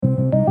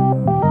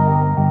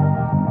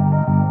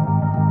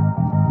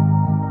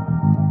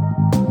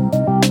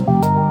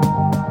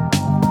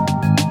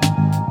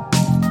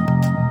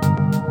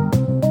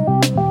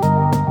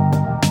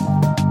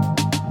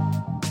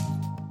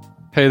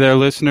Hey there,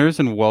 listeners,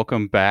 and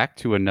welcome back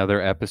to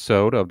another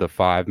episode of the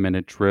 5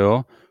 Minute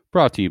Drill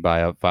brought to you by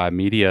Up5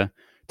 Media.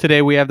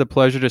 Today, we have the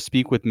pleasure to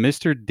speak with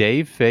Mr.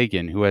 Dave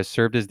Fagan, who has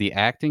served as the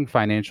acting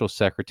financial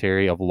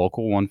secretary of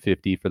Local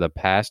 150 for the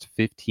past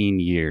 15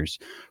 years.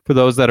 For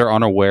those that are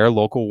unaware,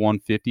 Local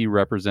 150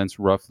 represents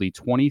roughly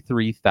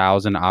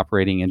 23,000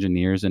 operating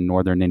engineers in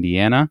northern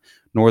Indiana,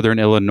 northern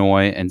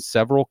Illinois, and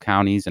several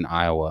counties in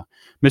Iowa.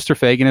 Mr.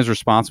 Fagan is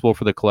responsible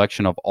for the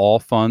collection of all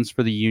funds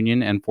for the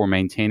union and for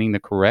maintaining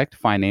the correct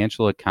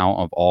financial account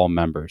of all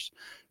members.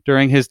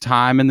 During his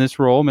time in this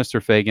role,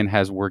 Mr. Fagan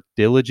has worked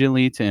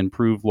diligently to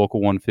improve Local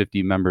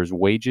 150 members'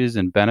 wages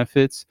and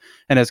benefits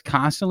and has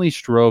constantly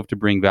strove to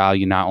bring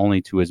value not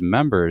only to his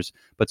members,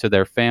 but to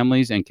their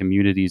families and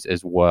communities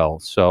as well.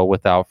 So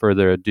without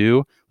further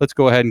ado, let's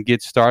go ahead and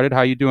get started. How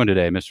are you doing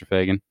today, Mr.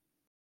 Fagan?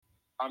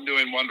 I'm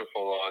doing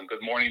wonderful.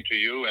 Good morning to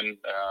you, and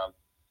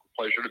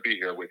pleasure to be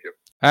here with you.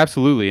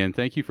 Absolutely, and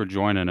thank you for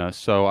joining us.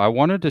 So, I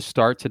wanted to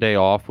start today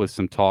off with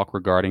some talk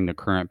regarding the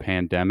current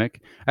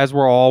pandemic. As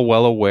we're all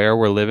well aware,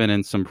 we're living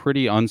in some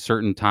pretty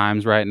uncertain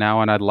times right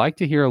now, and I'd like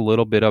to hear a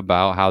little bit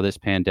about how this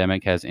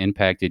pandemic has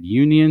impacted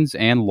unions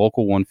and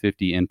Local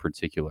 150 in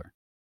particular.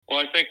 Well,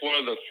 I think one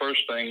of the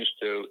first things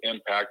to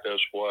impact us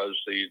was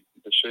the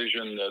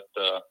decision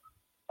that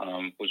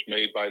was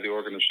made by the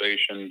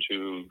organization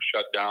to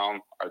shut down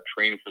our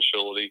training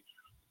facility.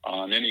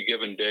 On any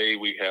given day,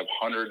 we have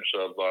hundreds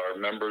of our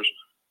members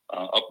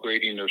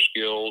upgrading their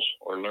skills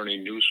or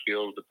learning new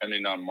skills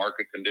depending on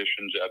market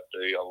conditions at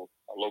the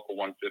Local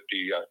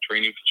 150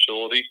 training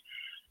facility.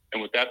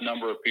 And with that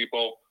number of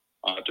people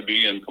to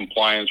be in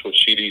compliance with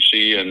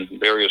CDC and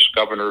various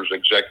governors'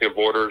 executive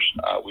orders,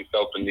 we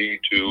felt the need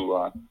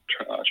to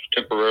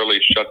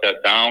temporarily shut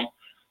that down.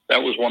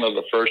 That was one of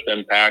the first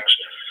impacts.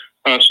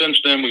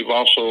 Since then, we've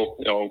also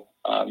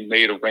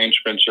made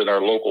arrangements at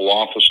our local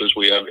offices.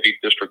 We have 8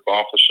 district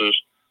offices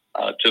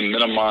to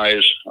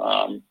minimize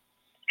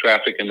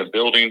traffic in the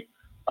building,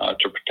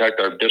 to protect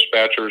our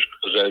dispatchers,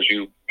 because as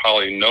you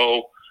probably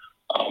know,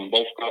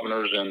 both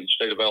governors in the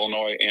state of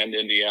Illinois and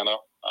Indiana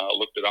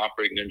looked at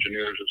operating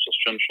engineers as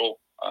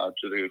essential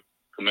to the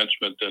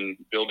commencement and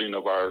building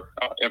of our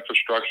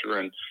infrastructure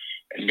and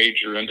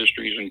major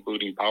industries,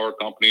 including power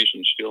companies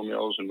and steel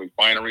mills and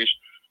refineries.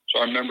 So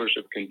our members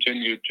have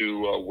continued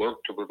to work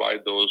to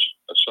provide those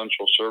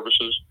essential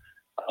services.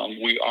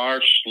 We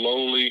are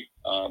slowly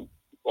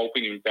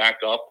opening back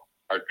up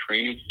our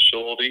training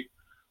facility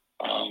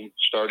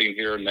starting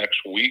here next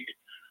week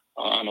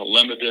on a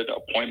limited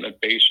appointment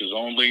basis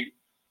only.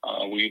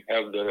 We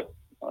have the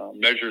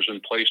measures in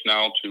place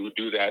now to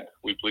do that,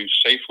 we believe,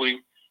 safely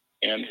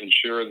and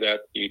ensure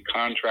that the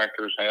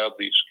contractors have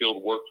the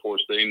skilled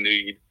workforce they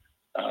need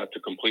to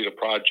complete a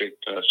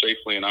project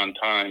safely and on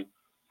time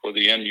for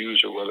the end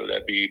user, whether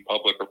that be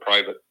public or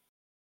private.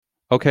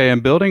 Okay,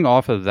 and building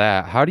off of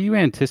that, how do you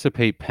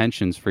anticipate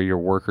pensions for your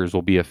workers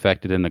will be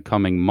affected in the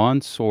coming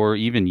months or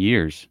even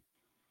years?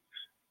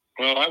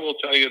 Well, I will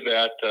tell you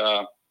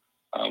that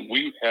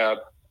we have,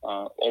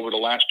 over the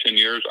last 10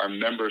 years, our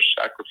members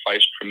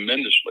sacrificed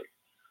tremendously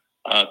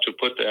to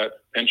put that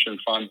pension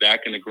fund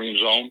back in the green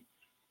zone.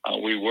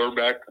 We were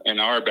back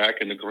and are back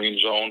in the green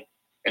zone.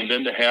 And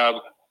then to have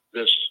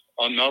this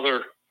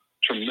another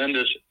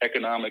tremendous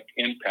economic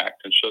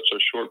impact in such a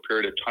short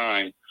period of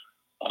time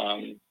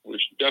was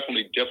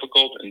definitely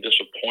difficult and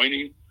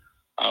disappointing.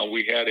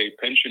 We had a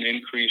pension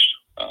increase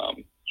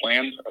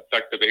planned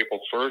effective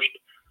April 1st.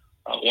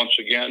 Once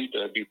again,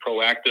 to be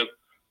proactive,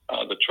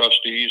 the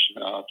trustees,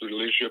 through the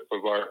leadership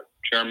of our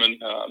chairman,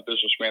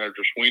 business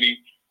manager Sweeney,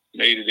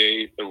 made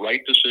it the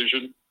right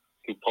decision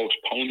to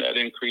postpone that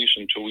increase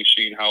until we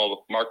see how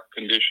the market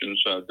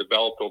conditions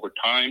developed over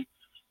time.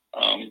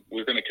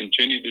 We're going to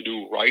continue to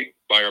do right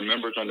by our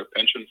members under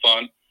pension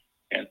fund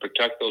and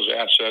protect those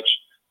assets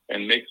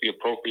and make the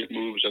appropriate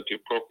moves at the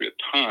appropriate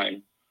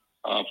time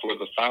for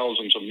the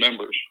thousands of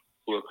members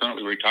who are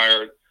currently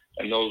retired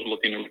and those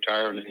looking to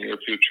retire in the near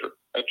future.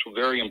 That's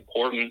very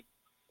important,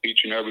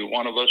 each and every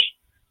one of us.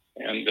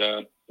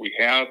 And we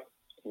have,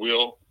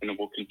 will, and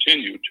will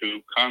continue to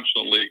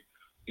constantly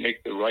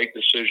make the right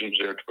decisions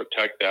there to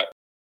protect that.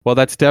 Well,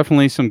 that's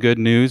definitely some good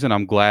news, and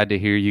I'm glad to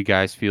hear you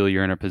guys feel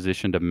you're in a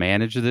position to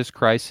manage this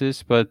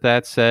crisis. But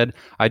that said,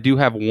 I do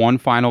have one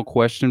final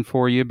question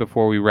for you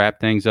before we wrap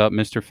things up,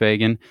 Mr.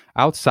 Fagan.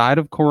 Outside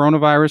of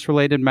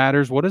coronavirus-related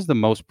matters, what is the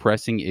most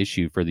pressing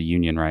issue for the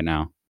union right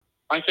now?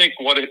 I think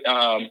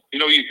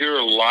you hear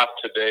a lot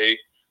today,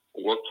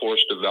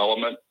 workforce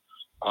development.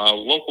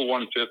 Local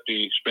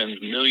 150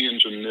 spends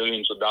millions and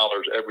millions of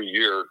dollars every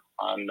year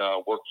on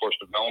workforce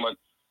development,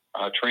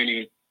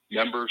 training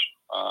members,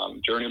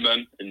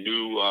 journeymen, and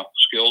new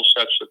skill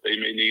sets that they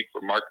may need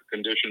for market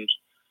conditions,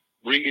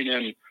 bringing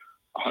in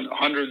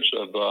hundreds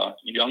of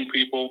young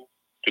people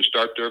to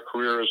start their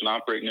career as an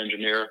operating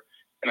engineer.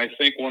 And I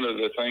think one of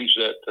the things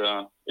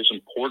that is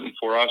important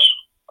for us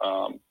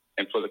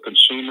and for the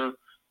consumer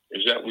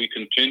is that we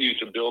continue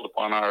to build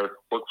upon our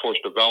workforce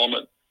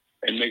development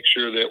and make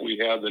sure that we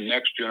have the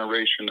next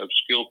generation of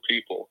skilled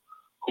people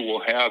who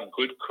will have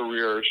good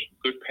careers,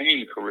 good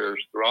paying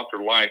careers throughout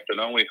their life that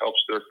not only helps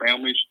their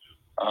families,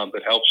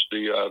 but helps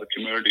the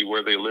community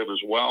where they live as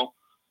well,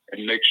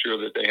 and make sure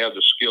that they have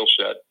the skill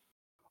set.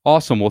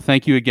 Awesome. Well,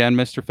 thank you again,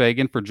 Mr.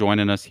 Fagan, for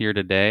joining us here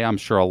today. I'm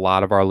sure a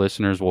lot of our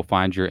listeners will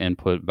find your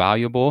input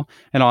valuable.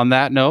 And on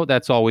that note,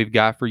 that's all we've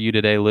got for you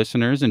today,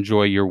 listeners.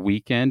 Enjoy your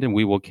weekend, and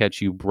we will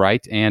catch you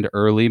bright and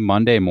early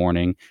Monday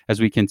morning as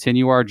we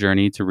continue our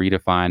journey to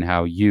redefine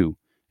how you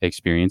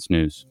experience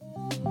news.